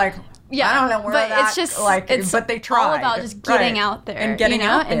 Some, you're like, I don't know where it's just like, but they tried. All about just getting out there and getting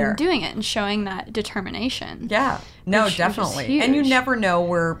out there and doing it and showing that determination. Yeah, no, definitely. And you never know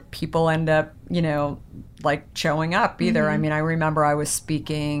where people end up, like, showing up either. I mean, I remember I was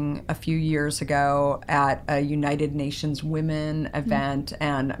speaking a few years ago at a United Nations Women event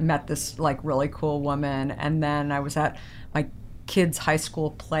and met this, like, really cool woman, and then I was at my kids' high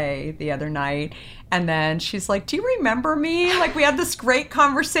school play the other night, and then she's like, do you remember me? Like, we had this great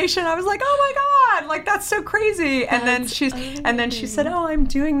conversation. I was like, oh my God, like, that's so crazy. And then she said, oh, I'm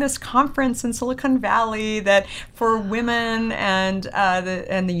doing this conference in Silicon Valley that for women, and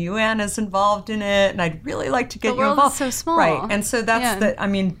the UN is involved in it, and I'd really like to get you involved. The world is so small. Right. And so that's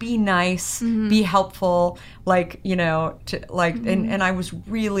be nice, be helpful, like, and I was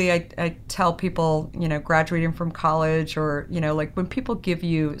really, I tell people, graduating from college, or, like, when people give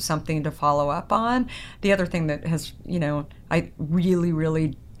you something to follow up on, the other thing that has, I really,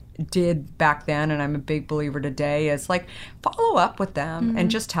 really did back then, and I'm a big believer today, is like follow up with them and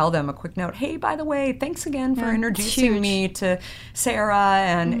just tell them a quick note. Hey, by the way, thanks again for introducing me to Sarah,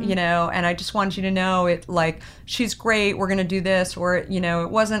 and you know, and I just wanted you to know it, like, she's great. We're gonna do this, or you know, it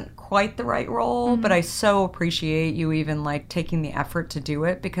wasn't quite the right role, but I so appreciate you even like taking the effort to do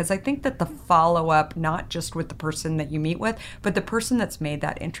it, because I think that the follow up, not just with the person that you meet with, but the person that's made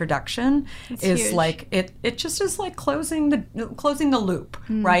that introduction is huge. Like it just is like closing the loop,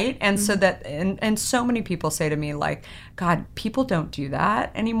 right? And so that and so many people say to me like, God, people don't do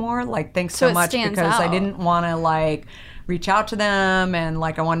that anymore. Like, thanks so much, because I didn't want to like reach out to them, and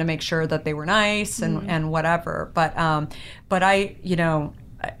like I wanted to make sure that they were nice and whatever. But I, you know,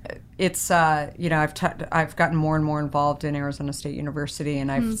 it's you know, I've gotten more and more involved in Arizona State University,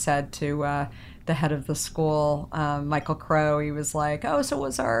 and I've said to the head of the school, Michael Crow, he was like, "Oh, so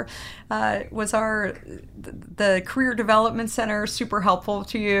was our the career development center super helpful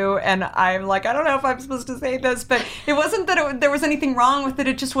to you?" And I'm like, I don't know if I'm supposed to say this, but it wasn't that there was anything wrong with it.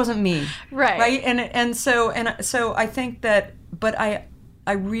 It just wasn't me, right? And so I think that, but I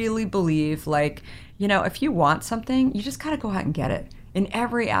really believe, like, you know, if you want something, you just gotta go out and get it in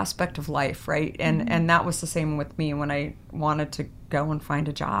every aspect of life, right? And that was the same with me when I wanted to go and find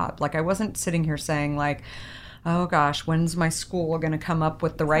a job. Like, I wasn't sitting here saying like, oh gosh, when's my school going to come up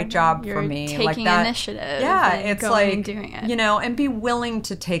with the right job for me? Taking like that initiative. Yeah, it's like and doing it. You know, and be willing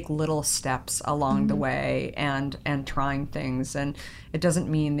to take little steps along the way and trying things. And it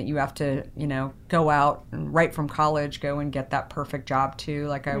doesn't mean that you have to, you know, go out and right from college go and get that perfect job too.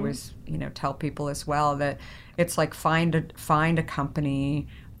 Like I always, you know, tell people as well that it's like find a company,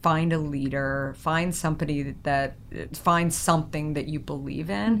 find a leader, find somebody find something that you believe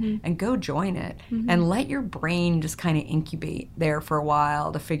in, and go join it, and let your brain just kind of incubate there for a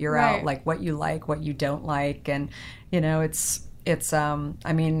while to figure out like what you like, what you don't like. And you know, it's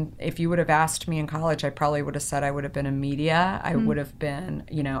I mean, if you would have asked me in college, I probably would have said I would have been in media. I would have been,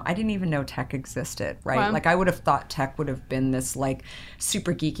 you know, I didn't even know tech existed, right? Wow. Like I would have thought tech would have been this like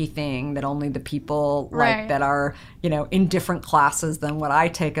super geeky thing that only the people like that are, you know, in different classes than what I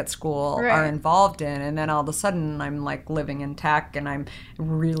take at school are involved in. And then all of a sudden I'm like living in tech, and I'm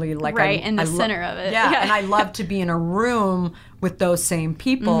really like in the center of it. Yeah, and I love to be in a room with those same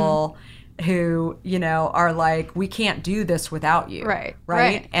people who, you know, are like, we can't do this without you. Right.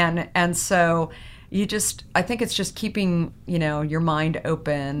 And so you just, I think it's just keeping, you know, your mind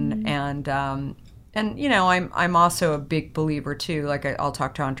open. And you know, I'm also a big believer too. Like I'll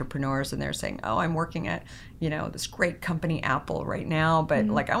talk to entrepreneurs and they're saying, oh, I'm working at, you know, this great company Apple right now, but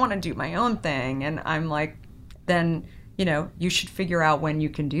like I want to do my own thing. And I'm like, then, you know, you should figure out when you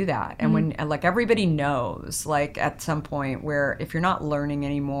can do that. And when, like, everybody knows, like at some point where if you're not learning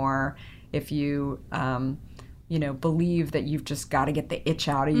anymore, if you, you know, believe that you've just got to get the itch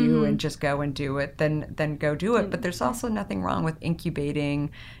out of you and just go and do it, then go do it. But there's also nothing wrong with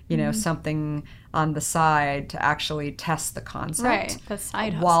incubating, you know, something on the side to actually test the concept. The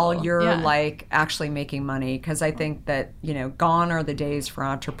side hustle. While you're like actually making money. Because I think that, you know, gone are the days for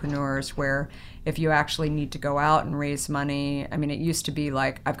entrepreneurs where if you actually need to go out and raise money, I mean, it used to be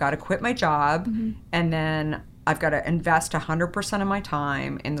like, I've got to quit my job and then I've got to invest 100% of my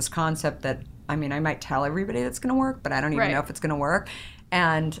time in this concept that, I mean, I might tell everybody that's going to work, but I don't even know if it's going to work.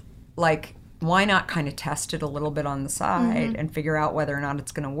 And like, why not kind of test it a little bit on the side and figure out whether or not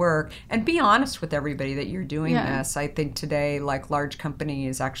it's going to work, and be honest with everybody that you're doing this. I think today, like, large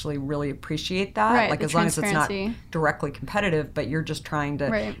companies actually really appreciate that. Like, as long as it's not directly competitive, but you're just trying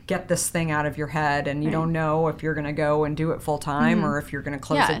to get this thing out of your head, and you don't know if you're going to go and do it full time or if you're going to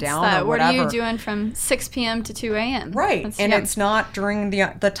close it down or whatever. What are you doing from 6 p.m. to 2 a.m.? And it's not during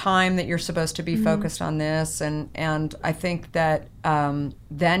the time that you're supposed to be focused on this. And I think that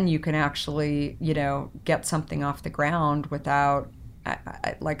then you can actually, you know, get something off the ground without,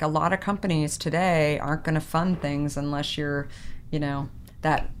 like, a lot of companies today aren't going to fund things unless you're, you know,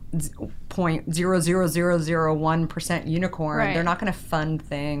 that 0.00001% unicorn. They're not going to fund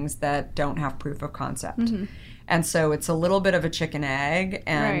things that don't have proof of concept. And so it's a little bit of a chicken egg.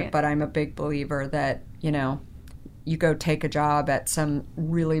 But I'm a big believer that, you know, you go take a job at some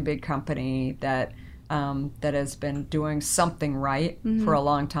really big company that has been doing something right for a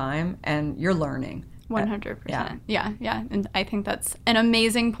long time, and you're learning. 100%. Yeah. And I think that's an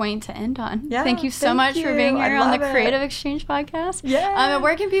amazing point to end on. Thank you so much for being here on the Creative Exchange podcast.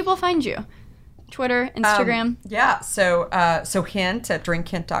 Where can people find you? Twitter, Instagram? So Hint at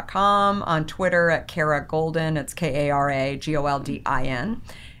drinkhint.com, on Twitter at Kara Goldin. It's KaraGoldin.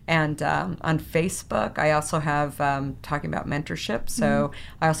 And on Facebook, I also have talking about mentorship. So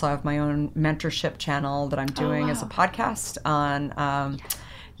I also have my own mentorship channel that I'm doing as a podcast on,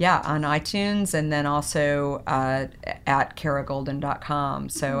 on iTunes, and then also at karagolden.com.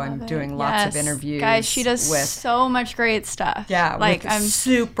 So I'm doing lots of interviews. Guys, she does so much great stuff. Yeah, like I'm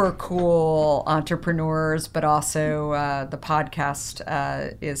super cool entrepreneurs, but also the podcast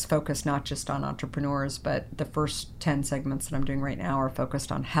is focused not just on entrepreneurs, but the first 10 segments that I'm doing right now are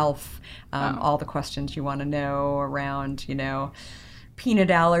focused on health, all the questions you want to know around, peanut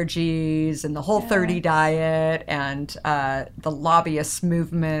allergies and the Whole30 diet and the lobbyist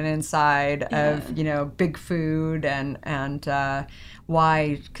movement inside of big food and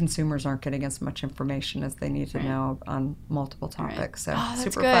why consumers aren't getting as much information as they need to know on multiple topics. So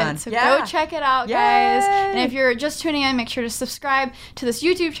super fun. So go check it out, guys. And if you're just tuning in, make sure to subscribe to this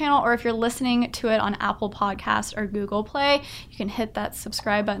YouTube channel, or if you're listening to it on Apple Podcasts or Google Play, you can hit that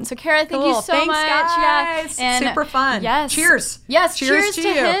subscribe button. So Kara, thank you so much. Guys. And super fun. Yes. Cheers. Yes. Cheers to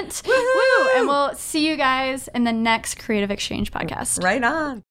Hint. Woo! And we'll see you guys in the next Creative Exchange podcast. Right on.